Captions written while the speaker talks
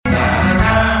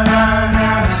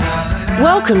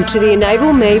Welcome to the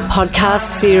Enable Me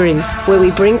podcast series, where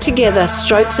we bring together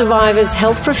stroke survivors,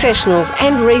 health professionals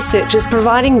and researchers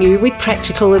providing you with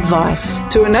practical advice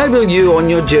to enable you on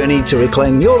your journey to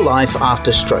reclaim your life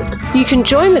after stroke. You can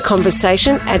join the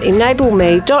conversation at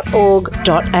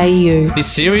enableme.org.au.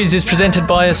 This series is presented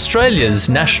by Australia's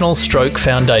National Stroke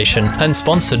Foundation and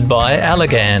sponsored by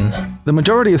Allergan. The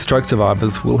majority of stroke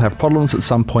survivors will have problems at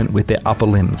some point with their upper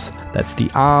limbs. That's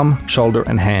the arm, shoulder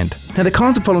and hand. Now, the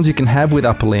kinds of problems you can have with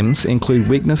upper limbs include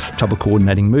weakness, trouble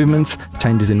coordinating movements,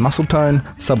 changes in muscle tone,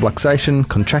 subluxation,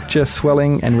 contracture,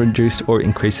 swelling and reduced or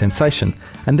increased sensation.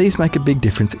 And these make a big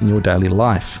difference in your daily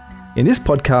life. In this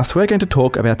podcast, we're going to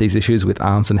talk about these issues with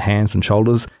arms and hands and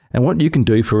shoulders and what you can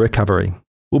do for recovery.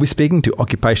 We'll be speaking to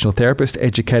occupational therapist,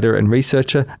 educator and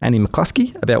researcher Annie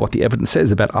McCluskey about what the evidence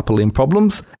says about upper limb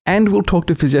problems, and we'll talk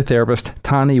to physiotherapist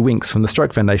Tahnee Winks from the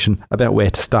Stroke Foundation about where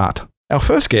to start. Our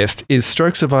first guest is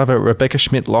stroke survivor Rebecca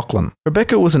Schmidt-Lachlan.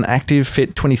 Rebecca was an active,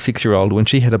 fit 26-year-old when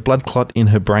she had a blood clot in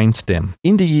her brainstem.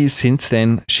 In the years since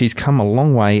then, she's come a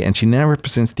long way and she now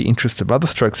represents the interests of other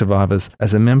stroke survivors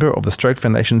as a member of the Stroke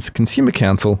Foundation's Consumer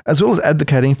Council, as well as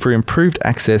advocating for improved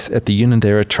access at the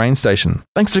Unanderra train station.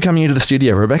 Thanks for coming into the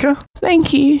studio, Rebecca.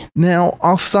 Thank you. Now,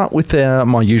 I'll start with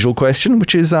my usual question,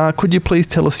 which is, could you please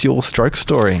tell us your stroke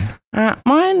story?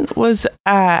 Mine was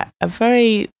a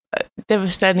very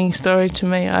devastating story to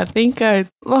me. I think I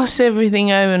lost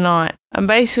everything overnight. And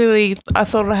basically, I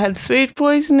thought I had food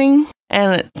poisoning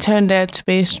and it turned out to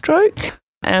be a stroke.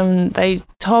 And they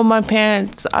told my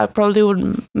parents I probably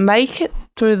wouldn't make it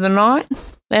through the night.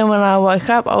 Then when I woke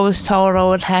up, I was told I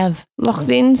would have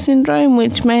locked-in syndrome,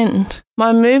 which meant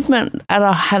my movement that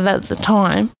I had at the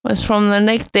time was from the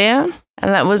neck down,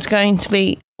 and that was going to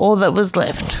be all that was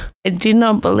left. I did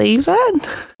not believe that,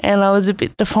 and I was a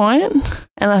bit defiant,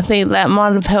 and I think that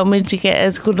might have helped me to get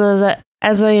as good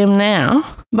as I am now.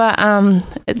 But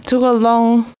it took a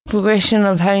long progression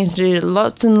of having to do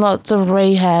lots and lots of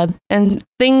rehab and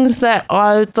things that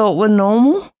I thought were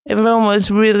normal. Everyone was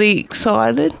really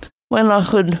excited when I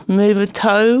could move a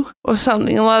toe or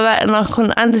something like that, and I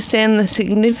couldn't understand the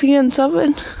significance of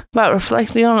it. But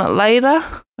reflecting on it later,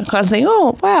 I kind of think,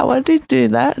 oh, wow, I did do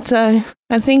that. So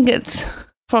I think it's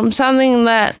from something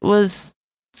that was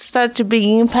such a big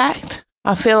impact.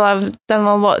 I feel I've done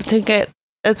a lot to get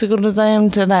as good as I am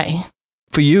today.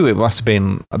 For you, it must have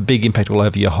been a big impact all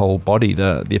over your whole body,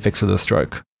 the effects of the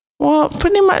stroke. Well,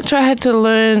 pretty much I had to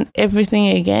learn everything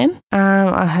again.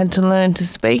 I had to learn to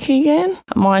speak again.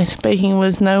 My speaking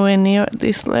was nowhere near at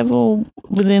this level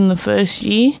within the first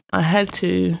year. I had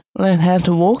to learn how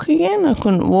to walk again. I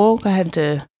couldn't walk. I had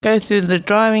to go through the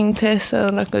driving test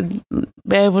so that I could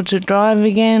be able to drive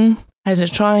again. I had to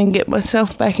try and get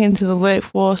myself back into the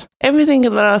workforce. Everything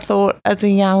that I thought as a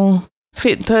young,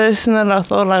 fit person that I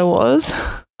thought I was,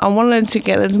 I wanted to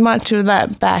get as much of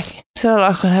that back so that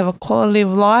I could have a quality of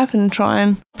life and try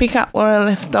and pick up where I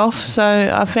left off.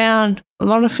 So I found a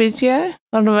lot of physio,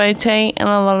 a lot of OT and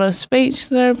a lot of speech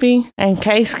therapy and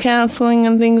case counselling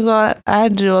and things like that. I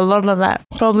had to do a lot of that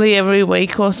probably every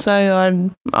week or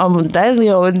so. Daily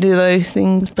I would do those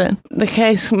things, but the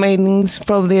case meetings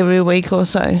probably every week or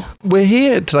so. We're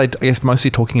here today, I guess, mostly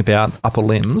talking about upper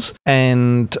limbs,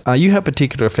 and you have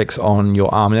particular effects on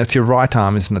your arm, and that's your right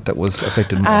arm, isn't it, that was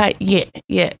affected more? Yeah,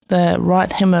 the right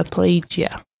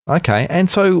hemiplegia. Okay, and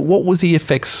so what was the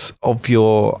effects of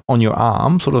on your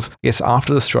arm, sort of, yes,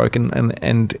 after the stroke,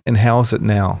 and how is it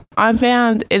now? I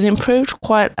found it improved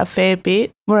quite a fair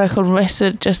bit, where I could rest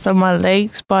it just on my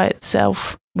legs by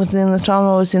itself within the time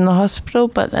I was in the hospital.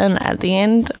 But then at the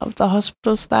end of the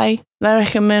hospital stay, they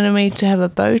recommended me to have a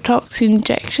Botox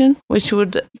injection, which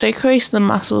would decrease the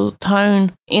muscle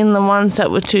tone in the ones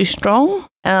that were too strong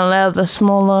and allow the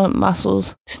smaller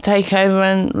muscles to take over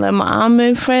and let my arm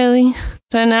move freely.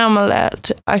 So now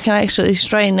I can actually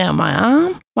straighten out my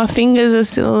arm. My fingers are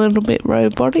still a little bit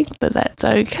robotic, but that's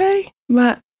okay.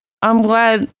 But I'm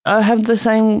glad I have the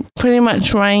same pretty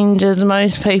much range as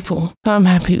most people. So I'm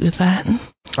happy with that.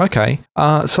 Okay.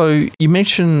 So you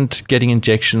mentioned getting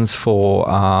injections for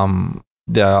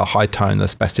the high tone, the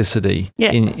spasticity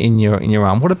in your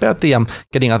arm. What about the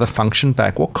getting other function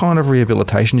back? What kind of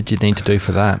rehabilitation did you need to do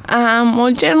for that?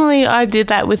 Well, generally I did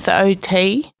that with the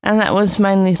OT, and that was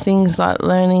mainly things like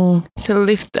learning to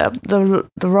lift up the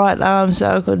right arm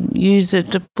so I could use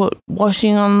it to put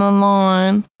washing on the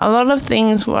line. A lot of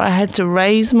things where I had to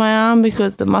raise my arm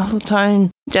because the muscle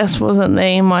tone just wasn't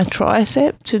there in my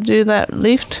tricep to do that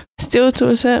lift. Still to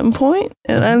a certain point,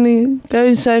 it only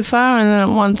goes so far and then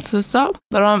it wants to stop.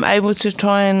 But I'm able to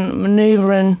try and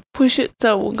manoeuvre and push it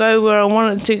so it will go where I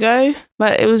want it to go.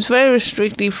 But it was very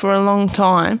restrictive for a long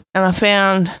time. And I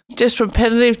found just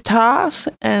repetitive tasks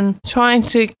and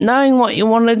knowing what you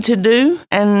wanted to do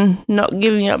and not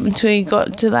giving up until you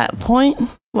got to that point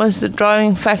was the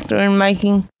driving factor in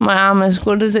making my arm as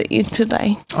good as it is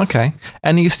today. Okay.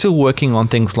 And are you still working on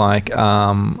things like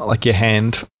your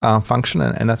hand function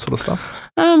and that sort of stuff?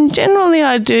 Generally,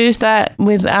 I do that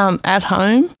with at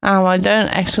home. I don't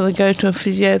actually go to a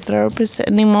physiotherapist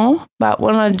anymore. But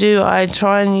when I do, I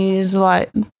try and use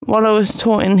like what I was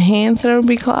taught in hand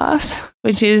therapy class,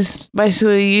 which is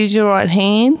basically use your right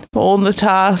hand for all the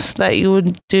tasks that you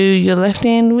would do your left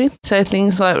hand with. So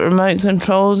things like remote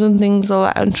controls and things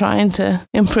like that. I'm trying to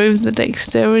improve the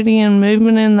dexterity and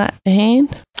movement in that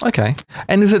hand. Okay.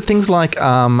 And is it things like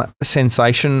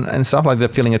sensation and stuff, like the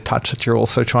feeling of touch that you're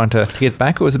also trying to get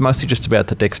back, or is it mostly just about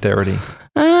the dexterity?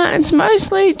 It's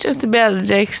mostly just about the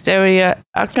dexterity.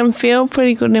 I can feel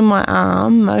pretty good in my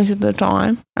arm most of the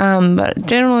time. But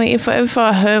generally, if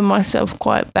I hurt myself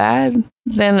quite bad,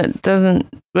 then it doesn't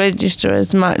register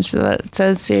as much, that it's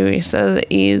as serious as it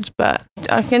is. But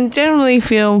I can generally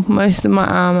feel most of my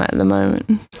arm at the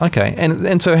moment. Okay.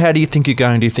 And so how do you think you're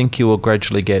going? Do you think you will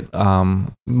gradually get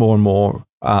more and more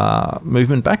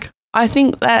movement back? I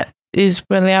think that is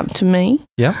really up to me.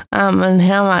 Yeah. And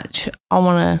how much I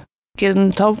want to get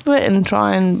on top of it and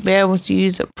try and be able to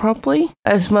use it properly,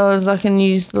 as well as I can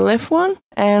use the left one.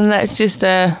 And that's just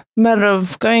a matter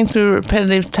of going through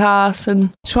repetitive tasks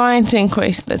and trying to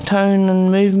increase the tone and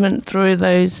movement through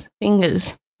those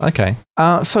fingers. Okay.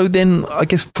 So then I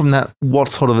guess from that, what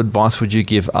sort of advice would you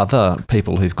give other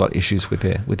people who've got issues with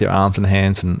their arms and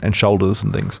hands and shoulders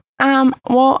and things?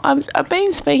 Well, I've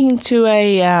been speaking to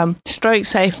a stroke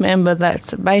safe member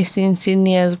that's based in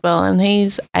Sydney as well, and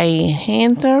he's a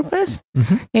hand therapist.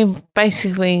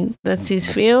 Mm-hmm. That's his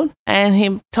field, and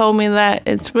he told me that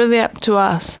it's really up to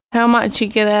us. How much you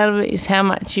get out of it is how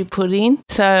much you put in.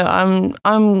 So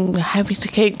I'm happy to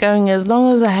keep going as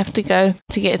long as I have to go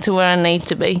to get to where I need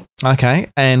to be. Okay,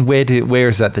 and where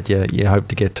is that you hope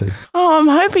to get to? Oh, I'm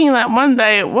hoping that one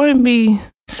day it won't be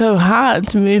so hard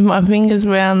to move my fingers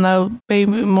around. They'll be a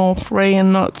bit more free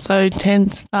and not so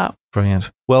tensed up.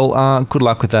 Brilliant. Well, good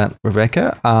luck with that,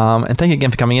 Rebecca. And thank you again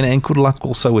for coming in, and good luck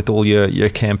also with all your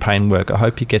campaign work. I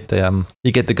hope you get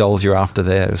the goals you're after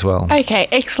there as well. Okay,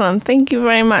 excellent. Thank you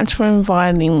very much for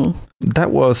inviting me.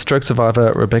 That was stroke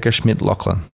survivor Rebecca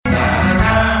Schmidt-Lachlan.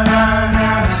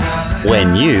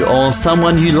 When you or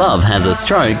someone you love has a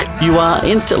stroke, you are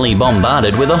instantly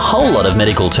bombarded with a whole lot of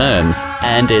medical terms,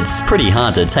 and it's pretty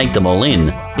hard to take them all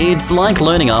in. It's like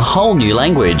learning a whole new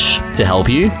language. To help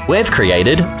you, we've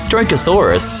created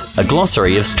Strokeosaurus, a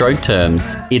glossary of stroke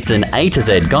terms. It's an A to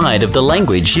Z guide of the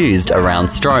language used around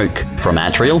stroke. From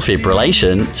atrial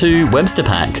fibrillation to Webster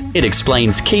Pack, it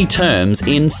explains key terms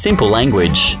in simple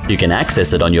language. You can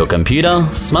access it on your computer,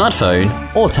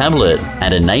 smartphone, or tablet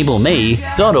at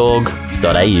enableme.org.au.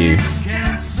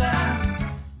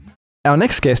 Our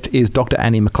next guest is Dr.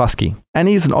 Annie McCluskey.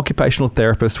 Annie is an occupational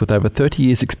therapist with over 30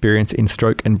 years' experience in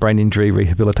stroke and brain injury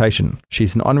rehabilitation.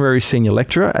 She's an honorary senior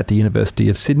lecturer at the University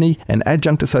of Sydney and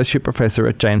adjunct associate professor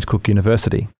at James Cook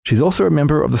University. She's also a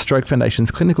member of the Stroke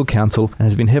Foundation's Clinical Council and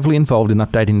has been heavily involved in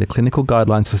updating the clinical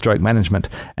guidelines for stroke management,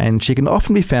 and she can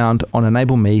often be found on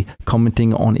Enable Me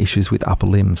commenting on issues with upper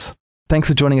limbs. Thanks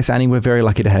for joining us, Annie. We're very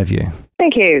lucky to have you.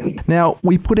 Thank you. Now,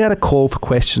 we put out a call for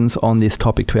questions on this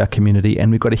topic to our community,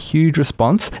 and we've got a huge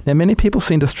response. Now, many people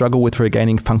seem to struggle with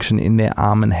regaining function in their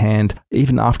arm and hand,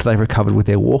 even after they've recovered with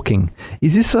their walking.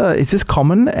 Is this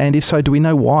common? And if so, do we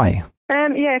know why?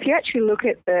 If you actually look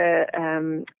at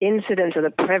the incidence or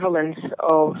the prevalence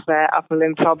of upper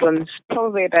limb problems,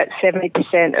 probably about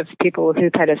 70% of people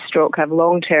who've had a stroke have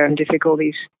long-term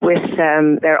difficulties with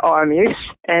their arm use.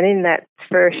 And in that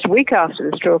first week after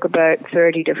the stroke, about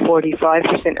 30 to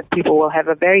 45% of people will have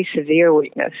a very severe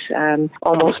weakness,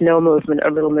 almost no movement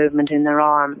or little movement in their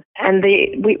arm. And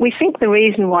we think the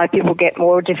reason why people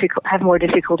have more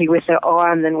difficulty with their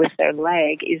arm than with their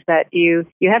leg is that you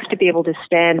have to be able to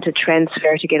stand to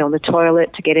transfer, to get on the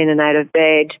toilet, to get in and out of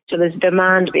bed. So there's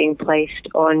demand being placed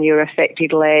on your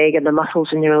affected leg and the muscles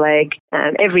in your leg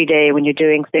every day when you're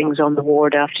doing things on the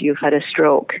ward after you've had a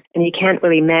stroke. And you can't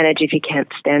really manage if you can't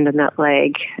stand on that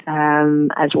leg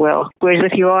as well. Whereas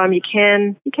with your arm, you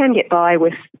can get by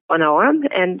with one arm.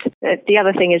 And the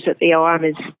other thing is that the arm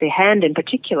is the hand in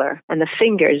particular, and the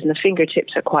fingers and the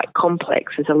fingertips are quite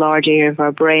complex. There's a large area of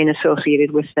our brain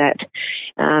associated with that.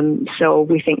 So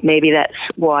we think maybe that's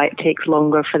why it takes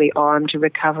longer for the arm to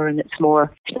recover, and it's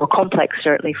more complex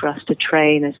certainly for us to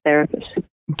train as therapists.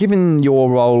 given your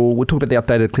role, we'll talk about the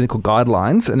updated clinical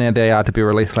guidelines, and now they are to be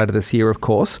released later this year, of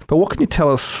course. But what can you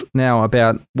tell us now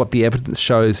about what the evidence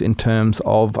shows in terms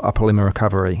of upper limb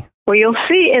recovery? Well, you'll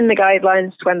see in the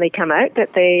guidelines when they come out that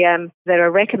there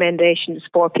are recommendations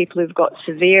for people who've got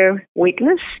severe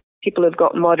weakness, people who've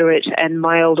got moderate and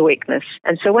mild weakness.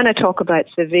 And so when I talk about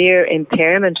severe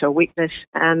impairment or weakness,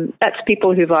 that's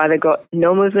people who've either got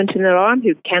no movement in their arm,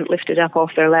 who can't lift it up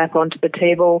off their lap onto the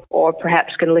table, or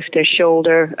perhaps can lift their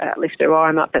shoulder, lift their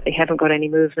arm up, but they haven't got any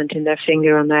movement in their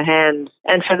finger or their hand.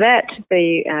 And for that,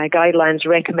 the guidelines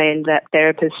recommend that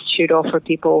therapists should offer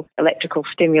people electrical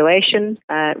stimulation,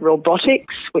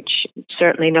 robotics, which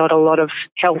certainly not a lot of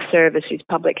health services,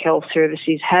 public health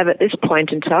services have at this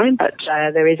point in time, but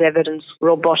there is evidence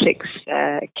robotics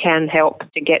can help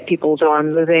to get people's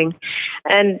arm moving.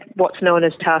 And what's known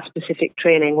as task-specific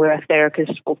training, where a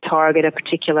therapist will target a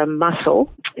particular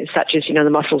muscle, such as, the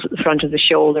muscles at the front of the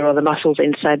shoulder or the muscles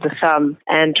inside the thumb,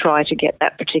 and try to get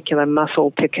that particular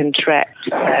muscle to contract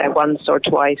once or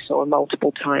twice or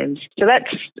multiple times. So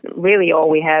that's really all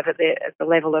we have at the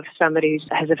level of somebody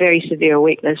who has a very severe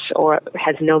weakness or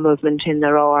has no movement in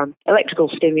their arm. Electrical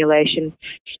stimulation,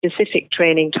 specific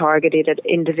training targeted at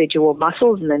individual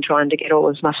muscles, and then trying to get all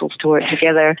those muscles to work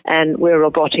together. And where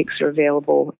robotics are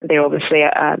available, they're obviously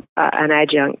an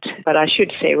adjunct. But I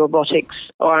should say robotics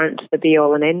aren't the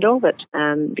be-all and end-all, but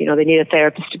they need a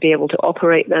therapist to be able to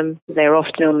operate them. They're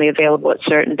often only available at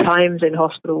certain times in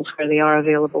hospitals where they are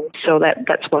available. So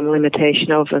that's one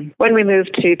limitation of them. When we move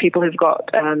to people who've got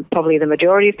probably the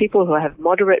majority of people who have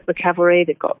moderate recovery,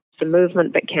 they've got some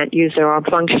movement but can't use their arm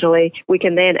functionally, we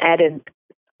can then add in,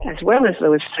 as well as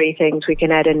those three things, we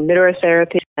can add in mirror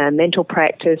therapy, mental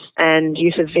practice, and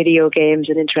use of video games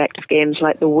and interactive games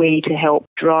like the Wii to help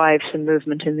drive some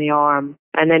movement in the arm.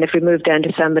 And then if we move down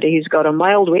to somebody who's got a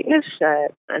mild weakness,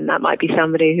 and that might be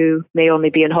somebody who may only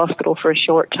be in hospital for a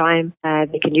short time,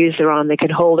 they can use their arm, they can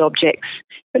hold objects,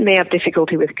 but may have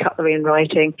difficulty with cutlery and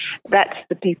writing. That's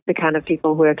the kind of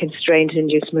people where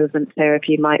constraint-induced movement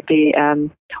therapy might be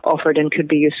offered and could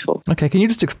be useful. Okay, can you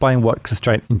just explain what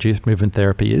constraint-induced movement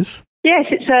therapy is? Yes,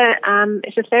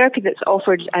 it's a therapy that's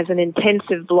offered as an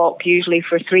intensive block, usually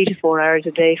for 3 to 4 hours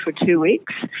a day for 2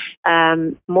 weeks.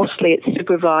 Mostly it's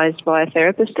supervised by a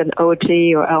therapist, an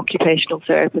OT or occupational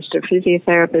therapist or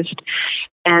physiotherapist.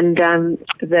 And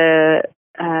the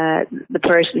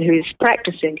person who's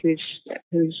practicing,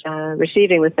 who's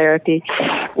receiving the therapy,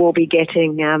 will be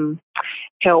getting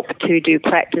help to do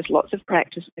practice, lots of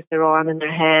practice with their arm and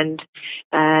their hand.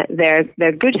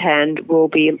 Their good hand will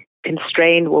be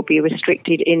constrained, will be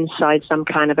restricted inside some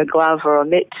kind of a glove or a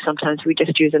mitt. Sometimes we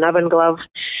just use an oven glove.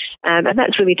 And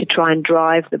that's really to try and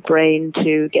drive the brain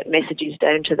to get messages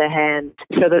down to the hand.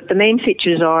 So that the main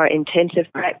features are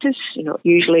intensive practice,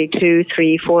 usually 2,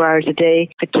 3, 4 hours a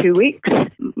day for 2 weeks,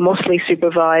 mostly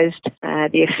supervised.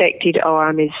 The affected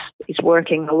arm is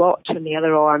working a lot and the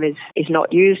other arm is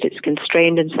not used. It's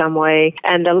constrained in some way.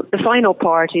 And the final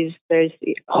part is there's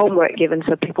homework given,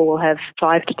 so people will have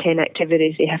 5 to 10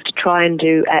 activities they have to try and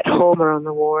do at home or on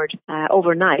the ward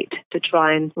overnight to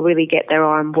try and really get their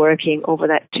arm working over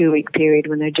that 2-week period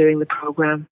when they're doing the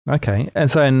program. Okay.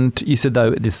 And you said,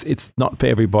 though, it's not for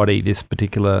everybody, this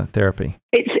particular therapy.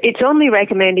 It's only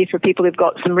recommended for people who've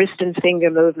got some wrist and finger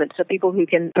movement, so people who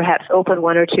can perhaps open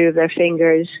 1 or 2 of their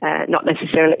fingers, not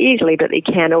necessarily easily, but they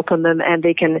can open them and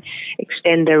they can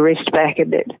extend their wrist back a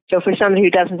bit. So for somebody who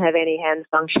doesn't have any hand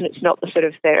function, it's not the sort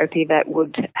of therapy that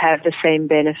would have the same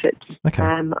benefits. Okay.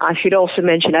 I should also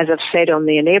mention, as I've said on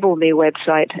the Enable Me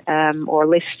website or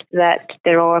list, that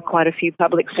there are quite a few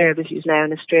public services now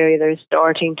in Australia that are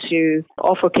starting to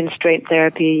offer constraint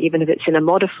therapy, even if it's in a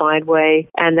modified way,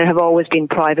 and there have always been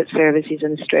private services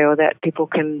in Australia that people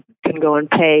can go and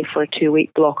pay for a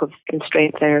 2-week block of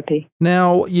constraint therapy.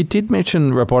 Now, you did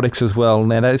mention robotics as well.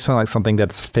 Now, that sounds like something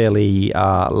that's fairly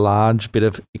large bit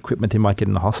of equipment you might get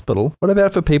in a hospital. What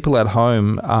about for people at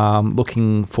home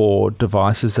looking for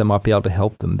devices that might be able to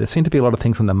help them? There seem to be a lot of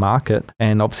things on the market,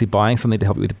 and obviously buying something to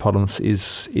help you with the problems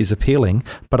is appealing,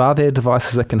 but are there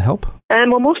devices that can help?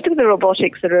 Well, most of the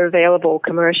robotics that are available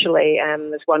commercially,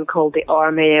 there's one called the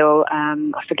Armeo,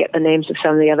 I forget the names of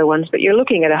some of the other ones, but you're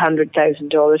looking at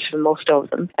 $100,000 for most of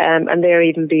them, and they're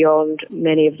even beyond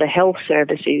many of the health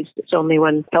services. It's only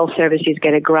when health services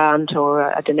get a grant or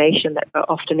a donation that are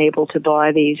often able to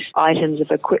buy these items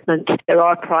of equipment. There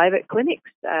are private clinics.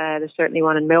 There's certainly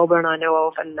one in Melbourne I know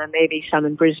of, and maybe some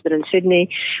in Brisbane and Sydney,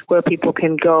 where people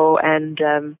can go and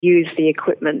use the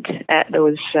equipment at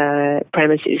those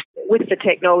premises. With the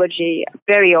technology,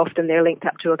 very often they're linked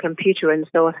up to a computer, and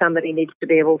so somebody needs to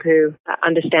be able to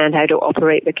understand how to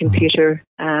operate the computer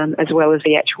as well as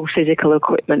the actual physical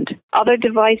equipment. Other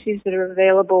devices that are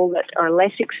available that are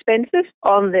less expensive,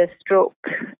 on the Stroke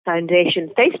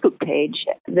Foundation Facebook page,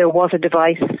 there was a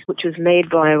device which was made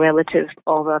by a relative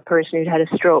of a person who'd had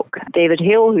a stroke, David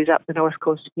Hill, who's up the north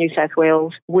coast of New South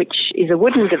Wales, which is a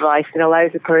wooden device that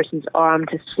allows the person's arm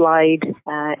to slide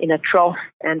in a trough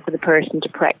and for the person to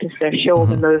practice their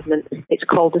shoulder movement. It's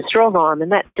called the Strong Arm,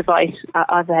 and that device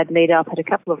I've had made up at a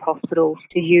couple of hospitals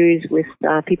to use with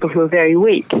people who are very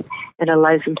weak, and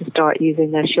allows them to start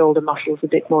using their shoulder muscles a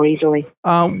bit more easily.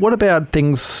 What about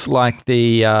things like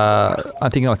the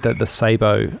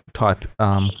Sabo type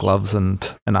gloves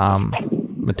and an arm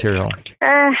material?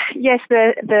 Yes,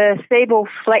 the Sabo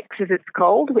Flex, as it's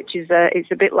called, which is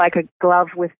it's a bit like a glove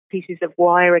with pieces of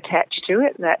wire attached to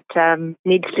it that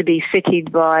needs to be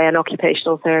fitted by an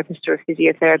occupational therapist or a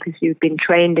physiotherapist who've been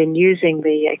trained in using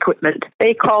the equipment.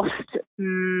 They cost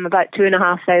about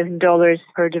 $2,500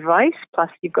 per device, plus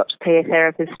you've got to pay a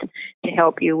therapist to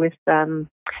help you with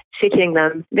fitting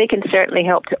them. They can certainly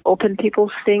help to open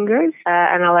people's fingers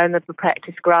and allow them to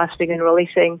practice grasping and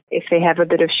releasing if they have a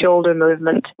bit of shoulder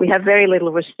movement. We have very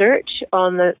little research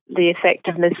on the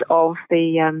effectiveness of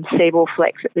the Sabo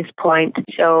Flex at this point.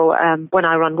 So when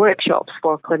I run workshops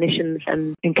for clinicians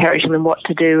and encouraging them what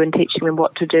to do and teaching them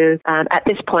what to do, at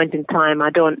this point in time I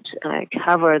don't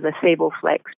cover the Sabo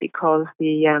Flex because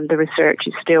the research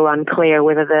is still unclear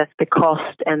whether the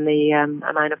cost and the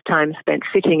amount of time spent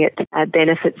fitting it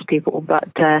benefits people. But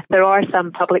there are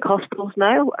some public hospitals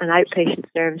now and outpatient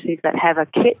services that have a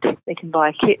kit. They can buy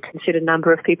a kit and sit a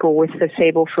number of people with the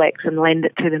Sabo Flex and lend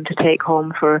it to them to take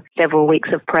home for several weeks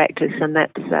of practice, and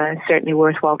that's certainly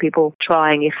worthwhile people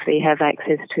trying if they have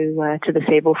access to the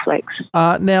Sabo Flex.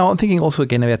 Now, I'm thinking also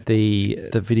again about the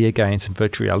video games and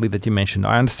virtual reality that you mentioned.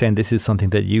 I understand this is something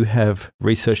that you have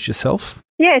researched yourself.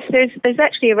 Yes, there's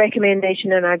actually a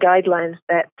recommendation in our guidelines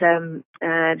that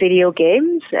video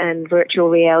games and virtual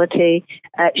reality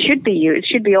should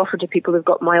be offered to people who've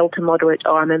got mild to moderate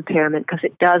arm impairment, because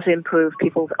it does improve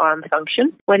people's arm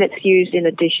function when it's used in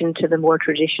addition to the more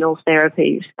traditional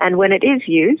therapies. And when it is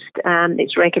used,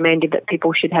 it's recommended that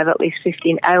people should have at least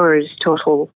 15 hours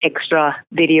total extra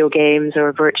video games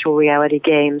or virtual reality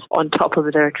games on top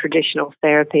of their traditional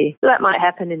therapy. So that might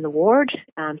happen in the ward.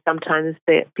 Sometimes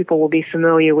people will be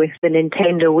familiar with the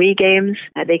Nintendo Wii games.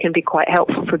 They can be quite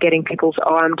helpful for getting people's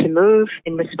arm to move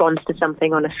in response to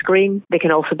something on a screen. They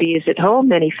can also be used at home.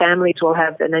 Many families will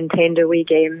have the Nintendo Wii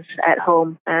games at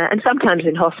home. And sometimes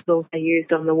in hospitals they're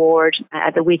used on the ward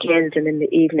at the weekends and in the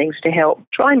evenings to help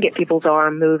try and get people's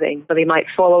arm moving. So they might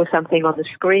follow something on the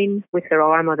screen with their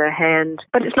arm or their hand.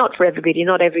 But it's not for everybody.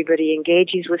 Not everybody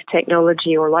engages with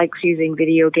technology or likes using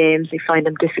video games. They find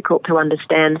them difficult to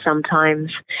understand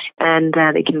sometimes, and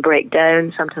they can break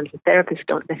down. Sometimes the therapists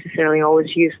don't necessarily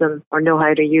always use them or know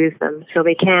how to use them. So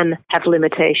they can have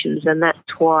limitations, and that's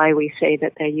why we say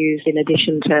that they're used in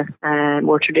addition to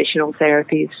more traditional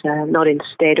therapies, not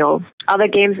instead of. Other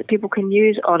games that people can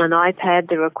use on an iPad,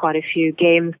 there are quite a few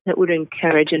games that would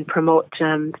encourage and promote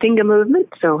finger movement.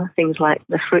 So things like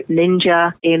the Fruit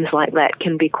Ninja, games like that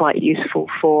can be quite useful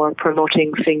for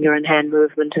promoting finger and hand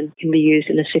movement and can be used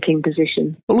in a sitting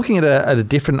position. Well, looking at a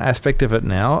different aspect of it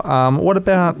now, what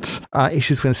about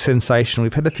issues with sensation?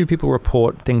 We've had a few people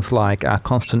report things like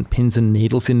constant pins and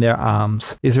needles in their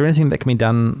arms. Is there anything that can be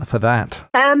done for that?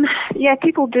 Yeah,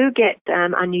 people do get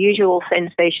unusual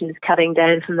sensations cutting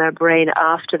down from their brain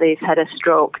after they've had a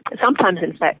stroke. Sometimes,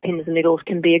 in fact, pins and needles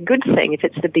can be a good thing if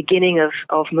it's the beginning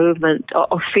of movement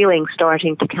or feeling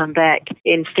starting to come back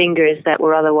in fingers that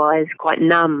were otherwise quite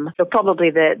numb. So probably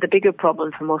the bigger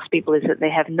problem for most people is that they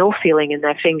have no feeling in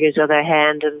their fingers or their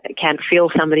hand and can't feel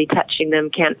somebody touching them,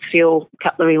 can't feel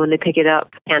cutlery when they pick it up,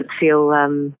 can't feel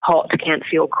hot, can't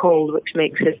feel cold, which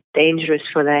makes it dangerous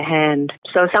for their hand.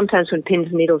 So sometimes when pins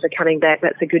and needles are coming back,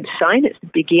 that's a good sign. It's the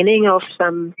beginning of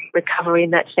some recovery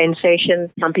in that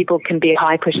sensation. Some people can be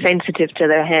hypersensitive to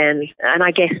their hands. And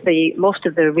I guess most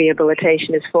of the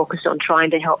rehabilitation is focused on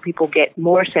trying to help people get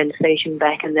more sensation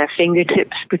back in their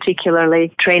fingertips,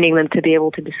 particularly training them to be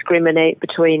able to discriminate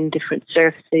between different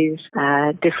surfaces,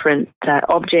 different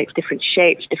objects, different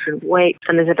shapes, different weights.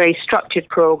 And there's a very structured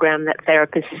program that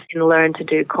therapists can learn to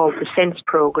do called the SENSE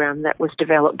program that was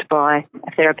developed by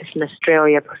a therapist in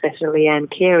Australia, Professor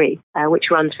Leanne Carey, which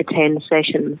runs for 10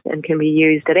 sessions and can be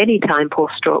used at any time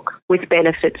post-stroke with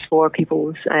benefits for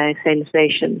people's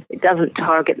sensation. It doesn't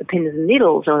target the pins and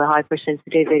needles or the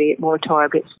hypersensitivity. It more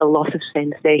targets the loss of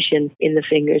sensation in the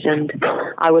fingers. And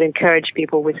I would encourage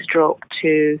people with stroke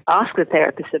to ask the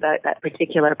therapist about that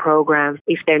particular program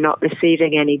if they're not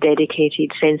receiving any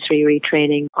dedicated sensory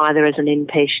retraining, either as an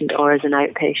inpatient or as an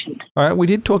outpatient. All right, we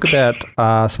did talk about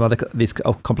some other these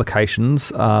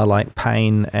complications like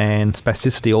pain and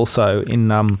spasticity also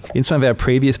in some of our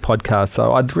previous podcasts.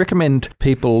 So I'd recommend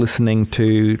people listening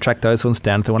to track those ones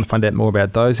down if they want to find out more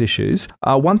about those issues.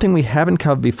 One thing we haven't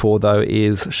covered before, though,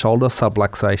 is shoulder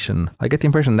subluxation. I get the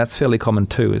impression that's fairly common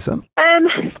too, is it?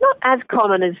 It's not as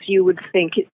common as you would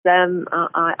think. It's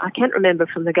I can't remember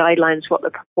from the guidelines what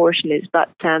the proportion is, but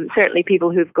certainly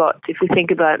people who've got, if we think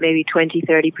about maybe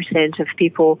 20-30% of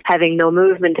people having no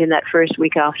movement in that first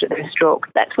week after their stroke,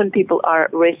 that's when people are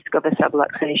at risk of a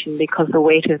subluxation because the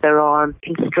weight of their arm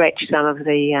can stretch some of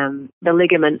the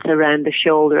ligaments around the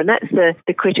shoulder, and that's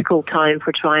the critical time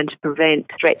for trying to prevent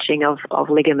stretching of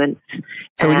ligaments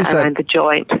around the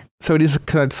joint. So it is,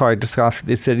 just ask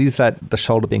this, it is that the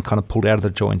shoulder being kind of pulled out of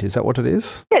the joint, is that what it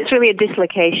is? Yeah, it's really a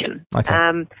dislocation. Okay.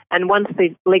 And once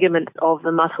the ligaments of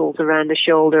the muscles around the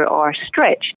shoulder are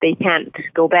stretched, they can't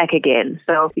go back again.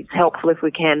 So it's helpful if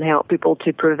we can help people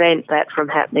to prevent that from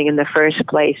happening in the first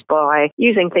place by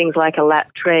using things like a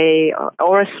lap tray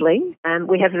or a sling. And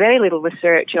we have very little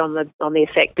research on the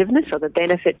effectiveness or the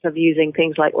benefits of using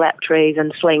things like lap trays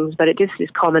and slings, but it just is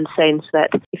common sense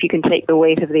that if you can take the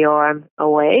weight of the arm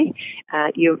away,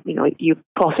 you're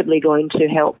possibly going to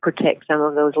help protect some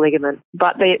of those ligaments.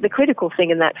 But the critical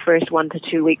thing in that first 1 to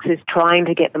 2 weeks is trying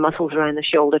to get the muscles around the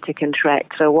shoulder to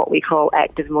contract, so what we call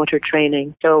active motor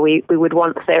training. So we would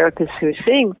want therapists who are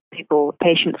seeing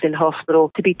patients in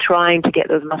hospital to be trying to get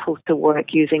those muscles to work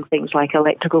using things like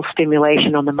electrical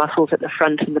stimulation on the muscles at the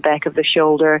front and the back of the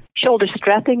shoulder. Shoulder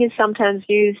strapping is sometimes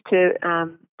used to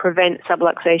prevent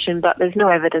subluxation, but there's no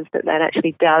evidence that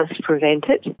actually does prevent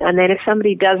it. And then if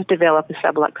somebody does develop a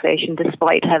subluxation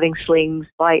despite having slings,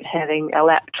 despite having a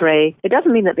lap tray, it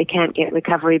doesn't mean that they can't get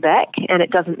recovery back, and it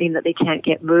doesn't mean that they can't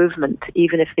get movement,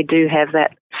 even if they do have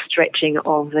that stretching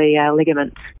of the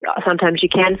ligaments. Sometimes you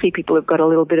can see people who've got a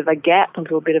little bit of a gap, a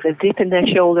little bit of a dip in their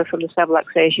shoulder from the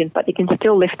subluxation, but they can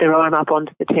still lift their arm up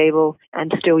onto the table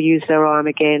and still use their arm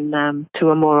again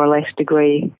to a more or less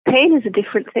degree. Pain is a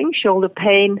different thing. Shoulder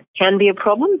pain can be a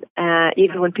problem,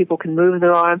 even when people can move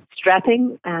their arm.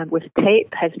 Strapping with tape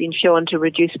has been shown to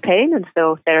reduce pain, and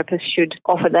so therapists should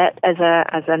offer that as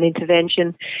an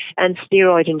intervention. And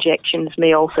steroid injections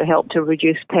may also help to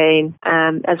reduce pain,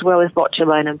 as well as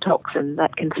botulinum toxin.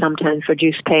 That can sometimes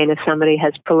reduce pain if somebody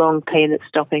has prolonged pain that's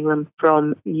stopping them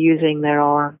from using their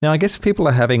arm. Now, I guess if people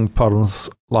are having problems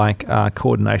like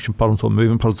coordination problems or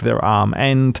movement problems with their arm,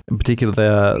 and in particular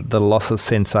the loss of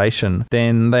sensation,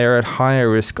 then they are at higher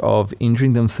risk of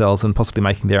injuring themselves and possibly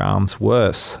making their arms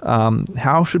worse.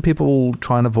 How should people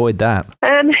try and avoid that?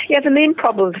 The main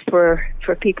problem for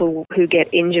people who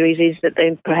get injuries is that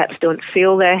they perhaps don't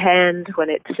feel their hand when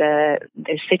they're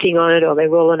sitting on it, or they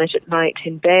roll on it at night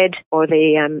in bed, or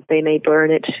they may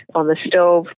burn it on the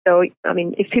stove. So,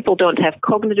 if people don't have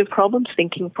cognitive problems,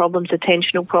 thinking problems,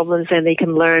 attentional problems, then they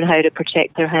can learn how to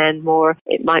protect their hand more.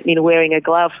 It might mean wearing a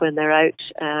glove when they're out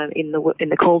in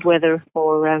the cold weather,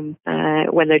 or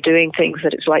when they're doing things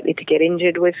that it's likely to get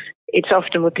injured with. It's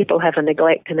often when people have a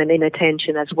neglect and an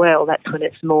inattention as well. That's when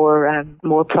it's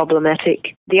more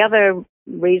problematic. The other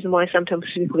reason why sometimes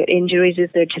people get injuries is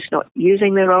they're just not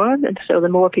using their arm, and so the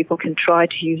more people can try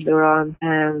to use their arm,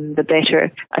 the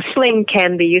better. A sling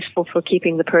can be useful for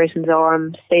keeping the person's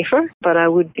arm safer, but I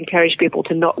would encourage people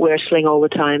to not wear a sling all the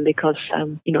time because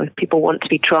people want to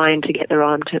be trying to get their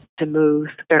arm to move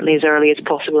certainly as early as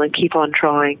possible and keep on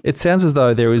trying. It sounds as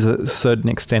though there is a certain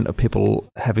extent of people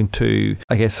having to,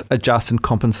 I guess, adjust and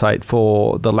compensate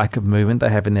for the lack of movement they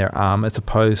have in their arm, as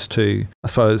opposed to, I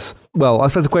suppose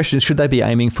the question is, should they be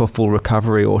aiming for full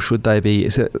recovery, or should they be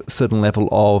a certain level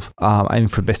of aiming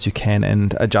for the best you can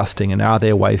and adjusting, and are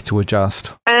there ways to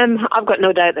adjust? I've got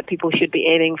no doubt that people should be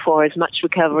aiming for as much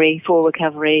recovery, full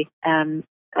recovery,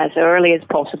 as early as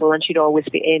possible and should always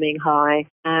be aiming high.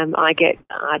 I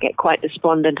get quite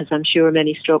despondent, as I'm sure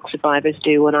many stroke survivors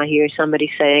do, when I hear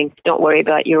somebody saying, "Don't worry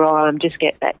about your arm, just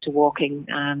get back to walking,"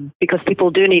 because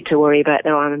people do need to worry about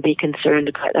their arm and be concerned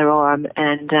about their arm.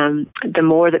 And the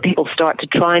more that people start to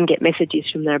try and get messages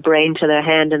from their brain to their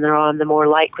hand and their arm, the more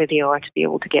likely they are to be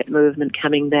able to get movement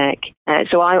coming back.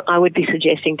 So I would be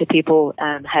suggesting to people,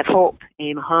 have hope,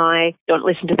 aim high. Don't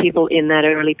listen to people in that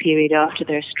early period after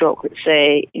their stroke that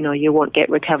say, you won't get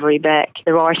recovery back.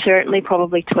 There are certainly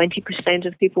probably 20%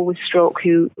 of people with stroke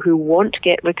who won't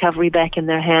get recovery back in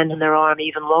their hand and their arm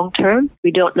even long term.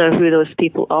 We don't know who those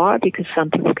people are, because some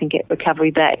people can get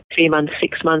recovery back 3 months,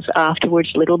 6 months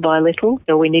afterwards, little by little.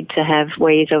 So we need to have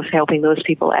ways of helping those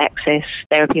people access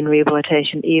therapy and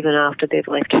rehabilitation even after they've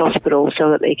left hospital,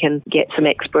 so that they can get some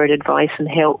expert advice and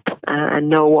help and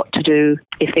know what to do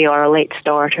if they are a late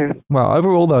starter. Well,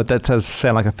 overall, though, that does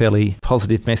sound like a fairly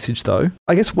positive message, though.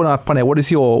 I guess when I find out, what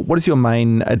is your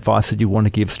main advice that you want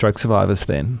to give stroke survivors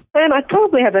then? I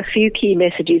probably have a few key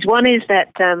messages. One is that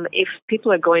if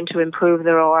people are going to improve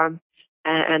their arm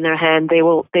and their hand, they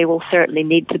will certainly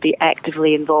need to be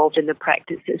actively involved in the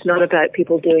practice. It's not about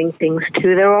people doing things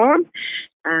to their arm.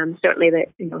 Certainly,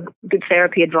 that good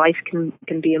therapy advice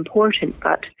can be important,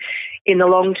 but in the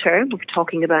long term, we're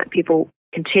talking about people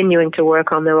continuing to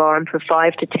work on their arm for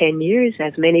 5 to 10 years,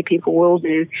 as many people will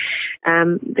do.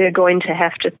 They're going to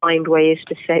have to find ways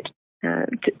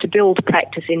to build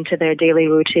practice into their daily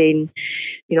routine.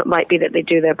 It might be that they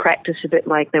do their practice a bit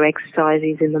like their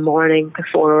exercises in the morning,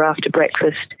 before or after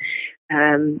breakfast,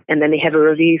 and then they have a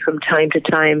review from time to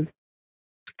time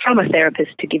from a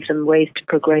therapist to give them ways to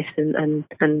progress and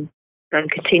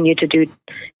continue to do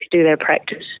their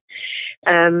practice.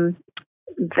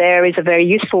 There is a very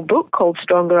useful book called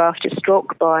Stronger After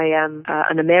Stroke by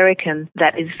an American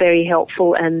that is very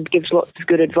helpful and gives lots of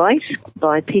good advice,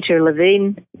 by Peter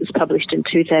Levine. It was published in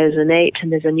 2008,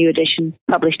 and there's a new edition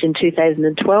published in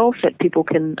 2012 that people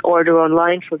can order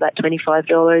online for about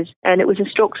 $25. And it was a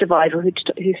stroke survivor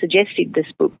who suggested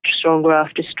this book, Stronger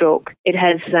After Stroke. It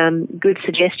has good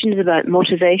suggestions about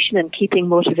motivation and keeping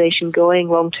motivation going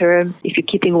long term if you're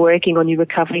keeping working on your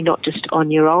recovery, not just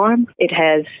on your arm. It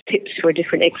has tips for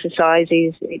different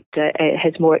exercises. It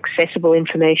has more accessible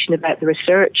information about the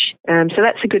research. So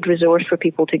that's a good resource for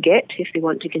people to get if they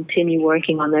want to continue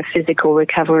working on their physical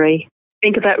recovery.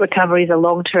 Think about recovery as a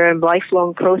long-term,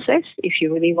 lifelong process if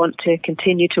you really want to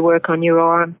continue to work on your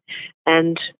arm.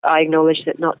 And I acknowledge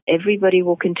that not everybody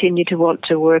will continue to want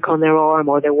to work on their arm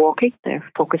or their walking. Their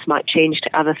focus might change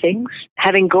to other things.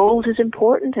 Having goals is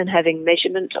important, and having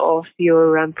measurement of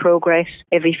your progress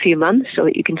every few months so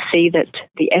that you can see that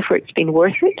the effort's been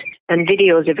worth it. And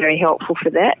videos are very helpful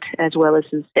for that, as well as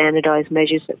some standardized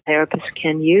measures that therapists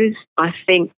can use. I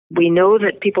think we know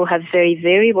that people have very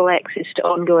variable access to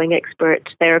ongoing expert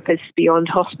therapists beyond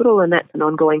hospital, and that's an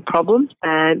ongoing problem.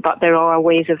 But there are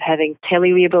ways of having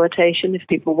tele-rehabilitation if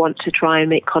people want to try and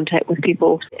make contact with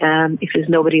people. If there's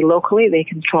nobody locally, they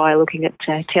can try looking at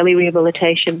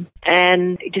tele-rehabilitation.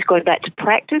 And just going back to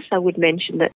practice, I would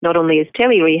mention that not only is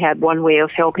tele-rehab one way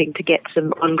of helping to get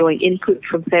some ongoing input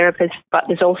from therapists, but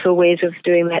there's also ways of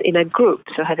doing that in a group.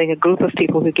 So having a group of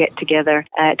people who get together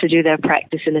to do their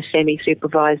practice in a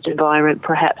semi-supervised environment,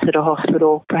 perhaps at a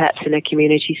hospital, perhaps in a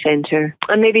community centre.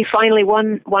 And maybe finally,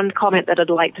 one comment that I'd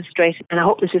like to stress, and I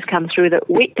hope this has come through, that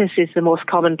weakness is the most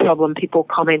common problem people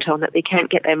comment on, that they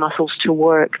can't get their muscles to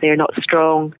work, they're not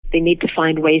strong, they need to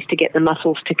find ways to get the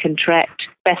muscles to contract.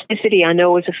 Spasticity, I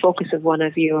know, is a focus of one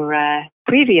of your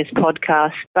previous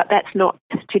podcasts, but that's not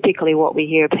typically what we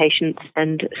hear patients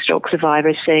and stroke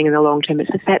survivors saying in the long term.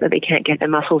 It's the fact that they can't get their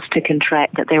muscles to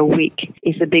contract, that they're weak,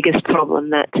 is the biggest problem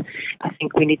that I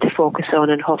think we need to focus on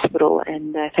in hospital,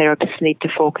 and therapists need to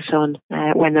focus on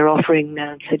when they're offering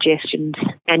suggestions.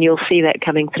 And you'll see that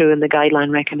coming through in the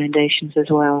guideline recommendations as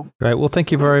well. Great. Well,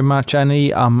 thank you very much,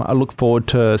 Annie. I look forward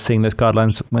to seeing those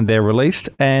guidelines when they're released,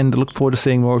 and look forward to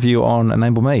seeing more of you on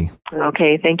Enable Me.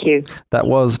 Okay, thank you. That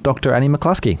was Dr. Annie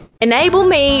McCluskey. Enable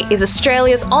Me is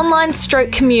Australia's online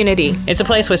stroke community. It's a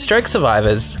place where stroke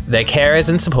survivors, their carers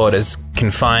and supporters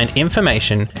can find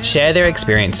information, share their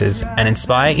experiences, and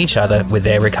inspire each other with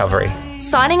their recovery.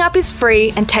 Signing up is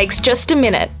free and takes just a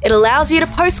minute. It allows you to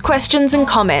post questions and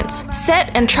comments,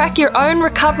 set and track your own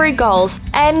recovery goals,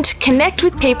 and connect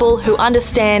with people who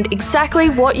understand exactly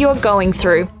what you're going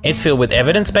through. It's filled with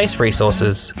evidence-based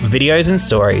resources, videos and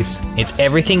stories. It's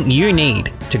everything you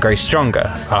need to grow stronger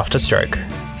after stroke.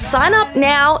 Sign up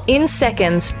now in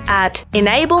seconds at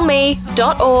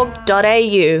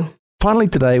enableme.org.au. Finally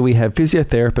today, we have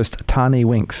physiotherapist Tahnee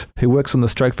Winks, who works on the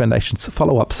Stroke Foundation's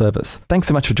follow-up service. Thanks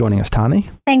so much for joining us, Tahnee.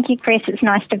 Thank you, Chris. It's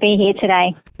nice to be here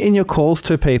today. In your calls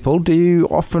to people, do you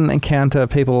often encounter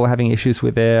people having issues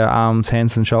with their arms,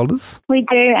 hands and shoulders? We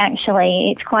do,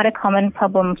 actually. It's quite a common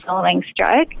problem following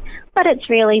stroke, but it's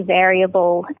really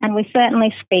variable, and we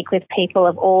certainly speak with people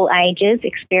of all ages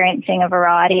experiencing a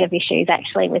variety of issues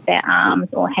actually with their arms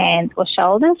or hands or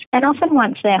shoulders. And often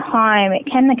once they're home,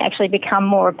 it can actually become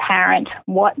more apparent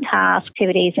what task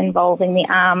activities involving the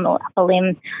arm or upper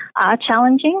limb are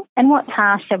challenging and what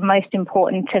tasks are most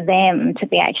important to them to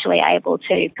be actually able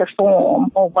to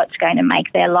perform, or what's going to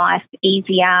make their life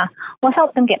easier or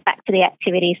help them get back to the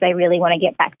activities they really want to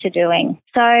get back to doing.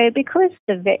 So because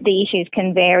the issues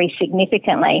can vary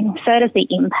significantly, so does the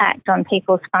impact on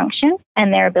people's function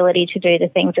and their ability to do the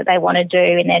things that they want to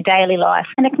do in their daily life.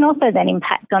 And it can also then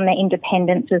impact on their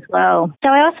independence as well. So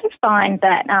I often find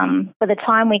that by the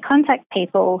time we contact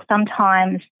people,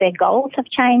 sometimes their goals have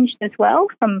changed as well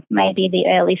from maybe the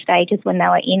early stages when they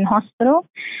were in hospital.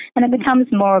 And it becomes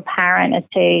more apparent as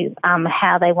to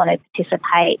how they want to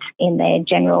participate in their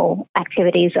general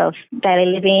activities of daily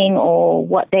living or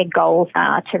what their goals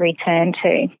are to return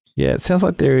to. Yeah, it sounds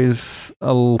like there is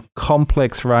a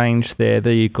complex range there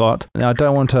that you've got. Now, I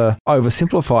don't want to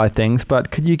oversimplify things, but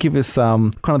could you give us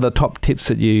kind of the top tips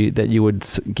that you would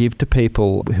give to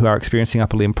people who are experiencing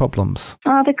upper limb problems?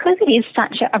 Because it is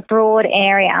such a broad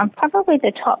area, probably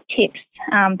the top tips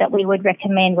that we would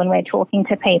recommend when we're talking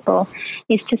to people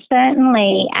is to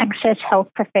certainly access health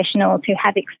professionals who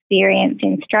have experience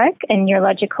in stroke and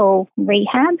neurological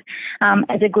rehab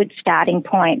as a good starting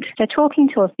point. So talking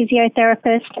to a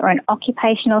physiotherapist or an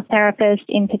occupational therapist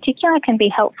in particular can be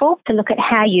helpful to look at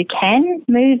how you can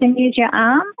move and use your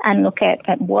arm and look at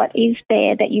what is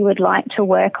there that you would like to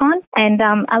work on, and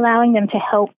allowing them to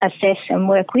help assess and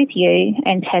work with you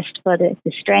and test for the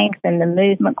strength and the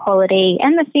movement quality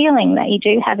and the feeling that you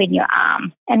do have in your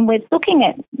arm. And with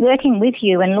working with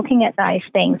you and looking at those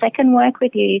things, they can work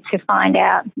with you to find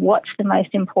out what's the most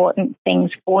important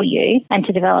things for you and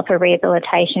to develop a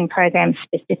rehabilitation program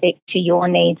specific to your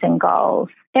needs and goals.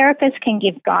 Therapists can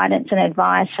give guidance and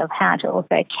advice of how to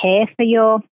also care for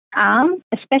your arm,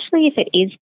 especially if it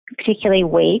is particularly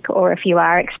weak or if you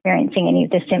are experiencing any of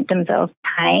the symptoms of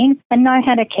pain, and know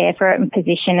how to care for it and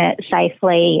position it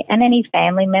safely. And any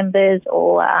family members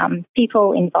or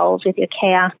people involved with your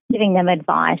care, giving them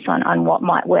advice on what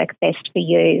might work best for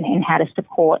you and how to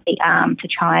support the arm to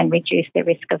try and reduce the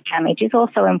risk of damage is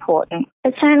also important.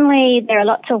 But certainly there are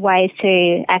lots of ways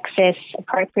to access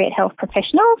appropriate health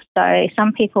professionals. So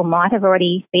some people might have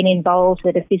already been involved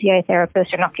with a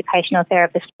physiotherapist or an occupational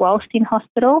therapist whilst in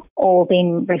hospital, or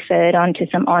been referred on to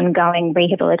some ongoing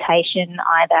rehabilitation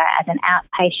either as an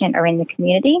outpatient or in the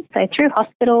community. So through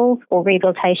hospitals or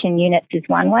rehabilitation units is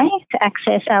one way to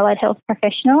access allied health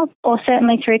professionals, or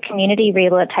certainly through community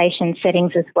rehabilitation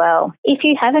settings as well. If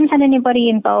you haven't had anybody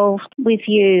involved with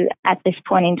you at this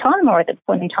point in time, or at the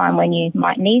point in time when you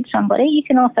might need somebody, you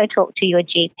can also talk to your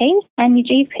GP, and your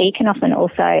GP can often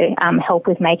also help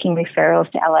with making referrals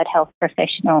to allied health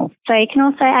professionals. So you can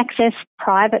also access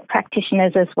private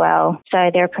practitioners as well. So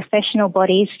there are professional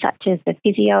bodies such as the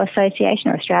Physio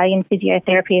Association or Australian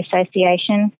Physiotherapy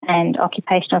Association and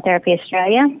Occupational Therapy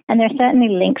Australia, and there are certainly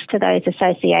links to those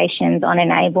associations on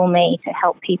Enable Me to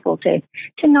help people to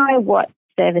know what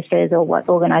services or what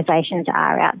organisations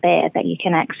are out there that you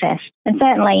can access. And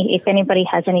certainly if anybody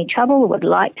has any trouble or would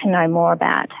like to know more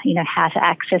about, how to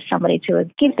access somebody to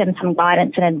give them some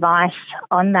guidance and advice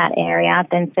on that area,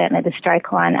 then certainly the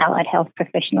Stroke Line allied health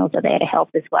professionals are there to help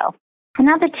as well.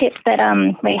 Another tip that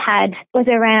we had was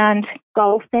around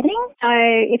goal setting. So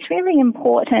it's really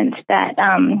important that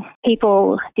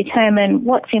people determine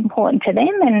what's important to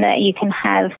them, and that you can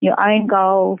have your own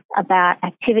goals about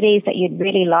activities that you'd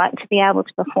really like to be able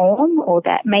to perform, or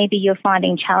that maybe you're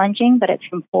finding challenging but it's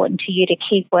important to you to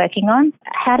keep working on,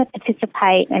 how to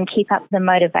participate and keep up the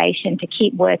motivation to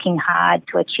keep working hard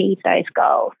to achieve those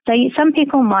goals. So some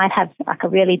people might have like a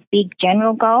really big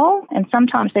general goal, and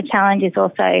sometimes the challenge is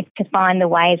also to find the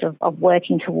ways of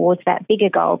working towards that bigger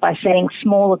goal by setting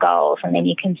smaller goals, and then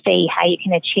you can see how you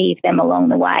can achieve them along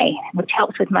the way, which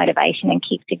helps with motivation and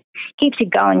keeps you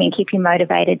going and keep you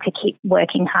motivated to keep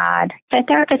working hard. So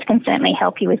therapists can certainly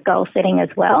help you with goal setting as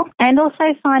well, and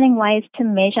also finding ways to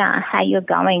measure how you're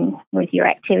going with your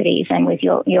activities and with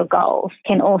your goals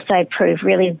can also prove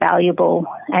really valuable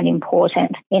and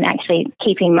important in actually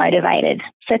keeping motivated.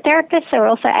 So therapists are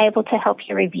also able to help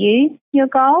you review your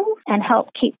goals and help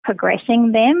keep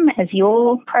progressing them as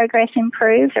your progress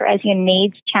improves or as your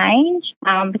needs change.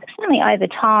 Because certainly over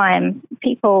time,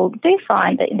 people do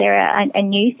find that there are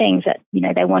new things that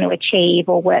they want to achieve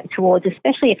or work towards,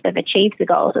 especially if they've achieved the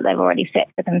goals that they've already set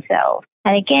for themselves.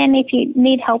 And again, if you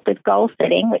need help with goal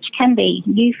setting, which can be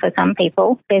new for some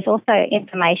people, there's also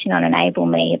information on Enable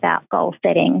Me about goal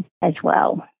setting as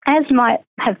well. As might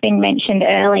have been mentioned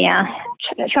earlier,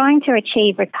 trying to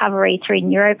achieve recovery through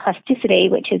neuroplasticity,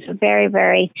 which is a very,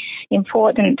 very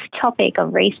important topic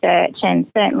of research and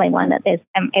certainly one that there's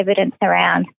evidence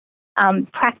around,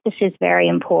 practice is very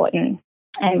important.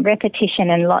 And repetition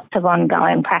and lots of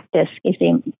ongoing practice is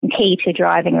the key to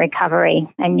driving recovery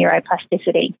and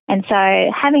neuroplasticity. And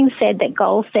so having said that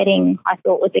goal setting, I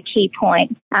thought, was a key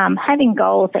point, having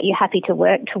goals that you're happy to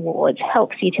work towards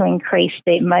helps you to increase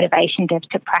the motivation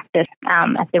to practice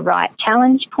at the right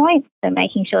challenge point. So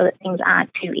making sure that things aren't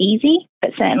too easy,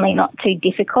 but certainly not too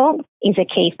difficult, is a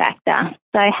key factor.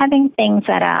 So having things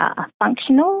that are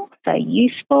functional, so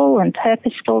useful and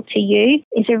purposeful to you,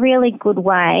 is a really good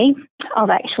way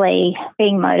of actually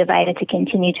being motivated to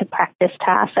continue to practice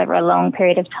tasks over a long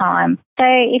period of time. So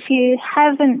if you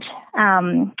haven't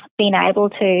been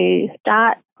able to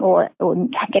start or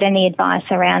get any advice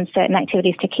around certain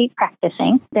activities to keep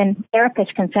practicing, then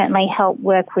therapists can certainly help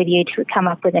work with you to come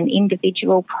up with an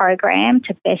individual program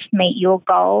to best meet your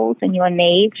goals and your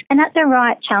needs, and at the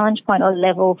right challenge point or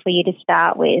level for you to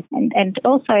start with, and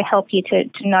also help you to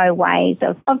know ways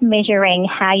of measuring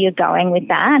how you're going with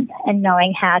that and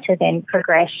knowing how to then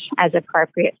progress as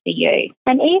appropriate for you.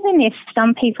 And even if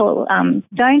some people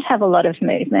don't have a lot of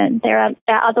movement, there are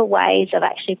other ways of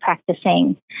actually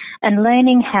practicing and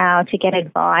learning how to get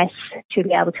advice to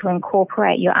be able to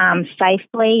incorporate your arms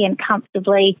safely and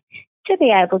comfortably to be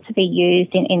able to be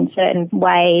used in certain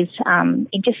ways in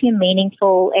just your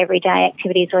meaningful everyday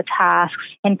activities or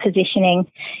tasks, and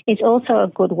positioning is also a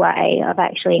good way of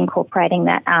actually incorporating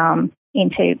that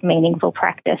into meaningful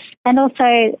practice. And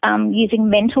also using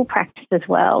mental practice as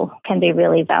well can be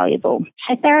really valuable.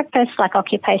 So therapists like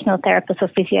occupational therapists or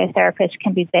physiotherapists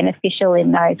can be beneficial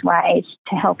in those ways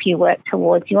to help you work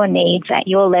towards your needs at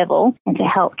your level and to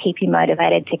help keep you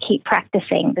motivated to keep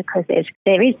practicing, because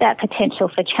there is that potential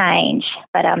for change,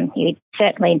 but you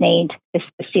certainly need the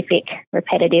specific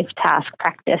repetitive task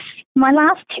practice. My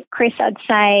last tip, Chris, I'd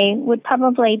say would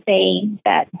probably be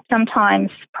that sometimes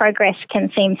progress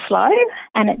can seem slow,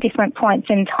 and at different points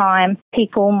in time,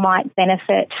 people might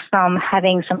benefit from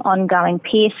having some ongoing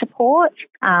peer support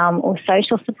or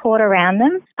social support around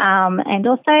them, and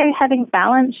also having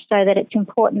balance, so that it's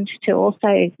important to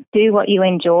also do what you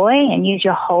enjoy and use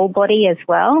your whole body as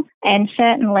well. And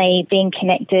certainly being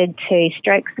connected to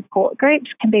stroke support groups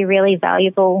can be really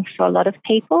valuable for a lot of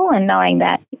people, and knowing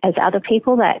that as other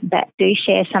people that do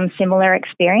share some similar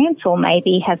experience or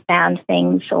maybe have found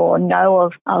things or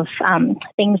know of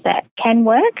things that can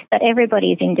work, but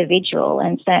everybody is individual,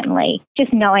 and certainly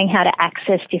just knowing how to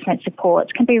access different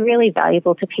supports can be really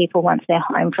valuable to people once they're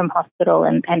home from hospital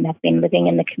and have been living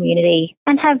in the community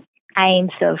and have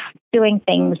aims of doing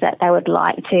things that they would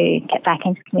like to get back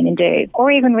into the community and do,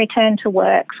 or even return to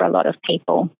work for a lot of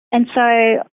people. And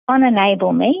so on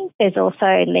Enable Me, there's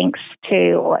also links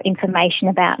to or information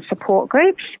about support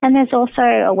groups, and there's also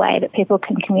a way that people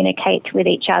can communicate with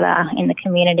each other in the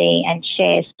community and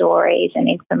share stories and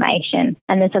information.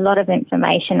 And there's a lot of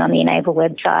information on the Enable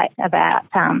website about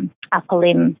upper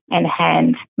limb and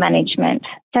hand management.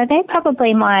 So they're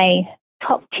probably my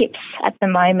top tips at the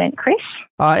moment, Chris.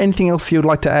 Anything else you'd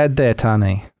like to add there,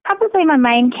 Tahnee? Probably my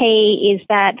main key is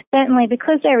that certainly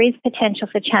because there is potential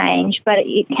for change, but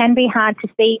it can be hard to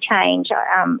see change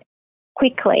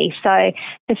quickly. So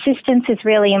persistence is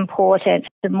really important.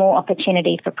 The more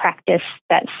opportunity for practice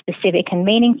that's specific and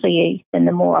meaningful for you, then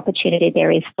the more opportunity there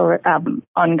is for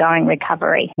ongoing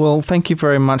recovery. Well, thank you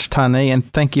very much, Tahnee,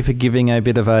 and thank you for giving a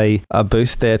bit of a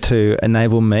boost there to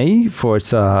Enable Me for its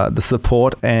the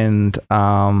support and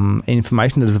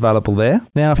information that is available there.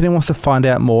 Now, if anyone wants to find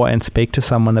out more and speak to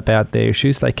someone about their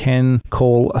issues, they can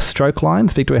call a stroke line,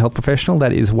 speak to a health professional.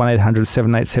 That is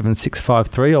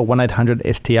 1-800-787-653 or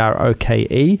 1-800-STROKE.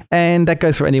 And that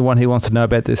goes for anyone who wants to know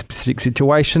about this specific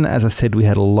situation. As I said, we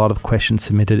had a lot of questions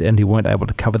submitted and we weren't able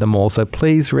to cover them all. So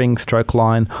please ring Stroke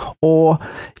Line, or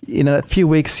in a few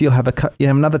weeks you'll have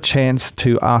another chance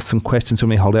to ask some questions when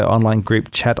we hold our online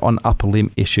group chat on upper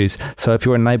limb issues. So if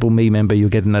you're an Enable Me member, you'll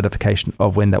get a notification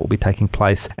of when that will be taking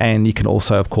place. And you can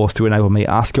also, of course, through Enable Me,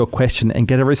 ask your question and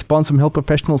get a response from health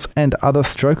professionals and other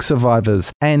stroke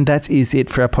survivors. And that is it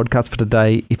for our podcast for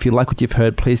today. If you like what you've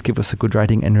heard, please give us a good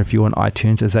rating and review on on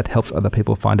iTunes, as that helps other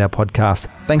people find our podcast.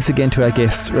 Thanks again to our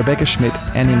guests, Rebecca Schmidt,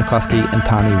 Annie McCluskey and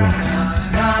Tahnee Winks.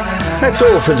 That's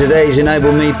all for today's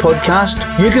Enable Me podcast.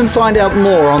 You can find out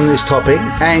more on this topic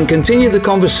and continue the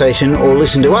conversation or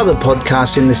listen to other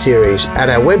podcasts in the series at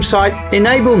our website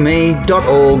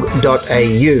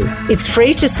enableme.org.au. It's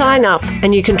free to sign up,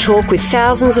 and you can talk with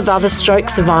thousands of other stroke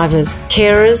survivors,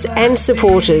 carers and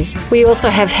supporters. We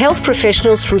also have health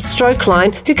professionals from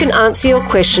Schmidt-Lachlan who can answer your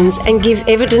questions and give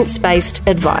evidence-based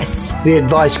advice. The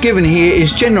advice given here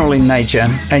is general in nature,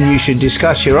 and you should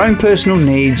discuss your own personal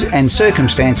needs and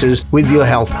circumstances with your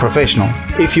health professional.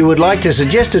 If you would like to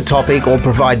suggest a topic or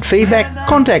provide feedback,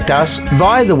 contact us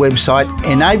via the website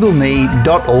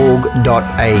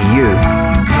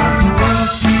enableme.org.au.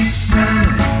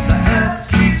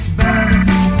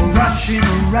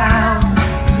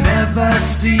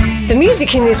 The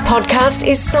music in this podcast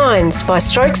is Signs by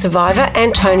stroke survivor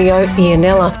Antonio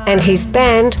Ianella and his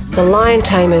band, The Lion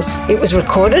Tamers. It was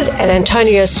recorded at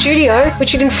Antonio's studio,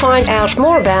 which you can find out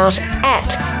more about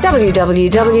at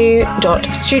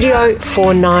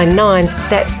www.studio499.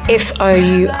 That's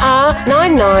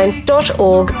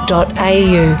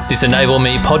FOUR99.org.au. This Enable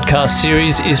Me podcast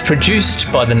series is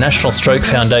produced by the National Stroke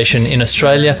Foundation in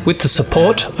Australia with the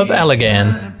support of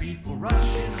Allergan.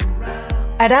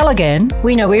 At Allergan,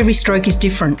 we know every stroke is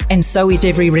different, and so is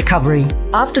every recovery.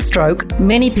 After stroke,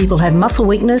 many people have muscle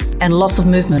weakness and loss of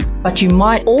movement, but you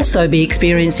might also be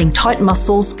experiencing tight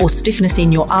muscles or stiffness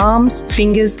in your arms,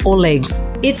 fingers, or legs.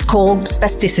 It's called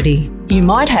spasticity. You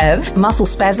might have muscle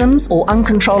spasms or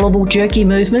uncontrollable jerky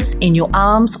movements in your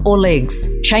arms or legs,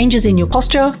 changes in your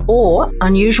posture, or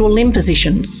unusual limb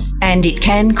positions, and it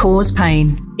can cause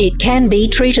pain. It can be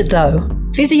treated though.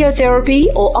 Physiotherapy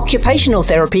or occupational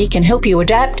therapy can help you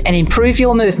adapt and improve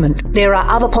your movement. There are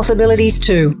other possibilities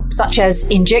too, such as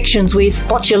injections with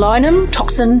botulinum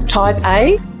toxin type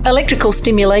A, electrical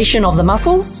stimulation of the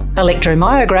muscles,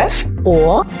 electromyograph,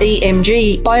 or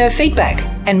EMG biofeedback,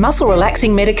 and muscle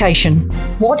relaxing medication.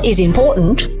 What is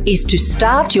important is to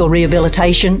start your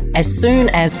rehabilitation as soon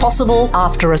as possible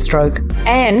after a stroke,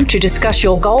 and to discuss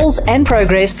your goals and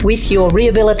progress with your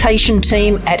rehabilitation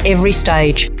team at every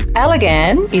stage.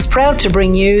 Allergan is proud to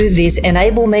bring you this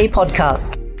Enable Me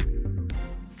podcast.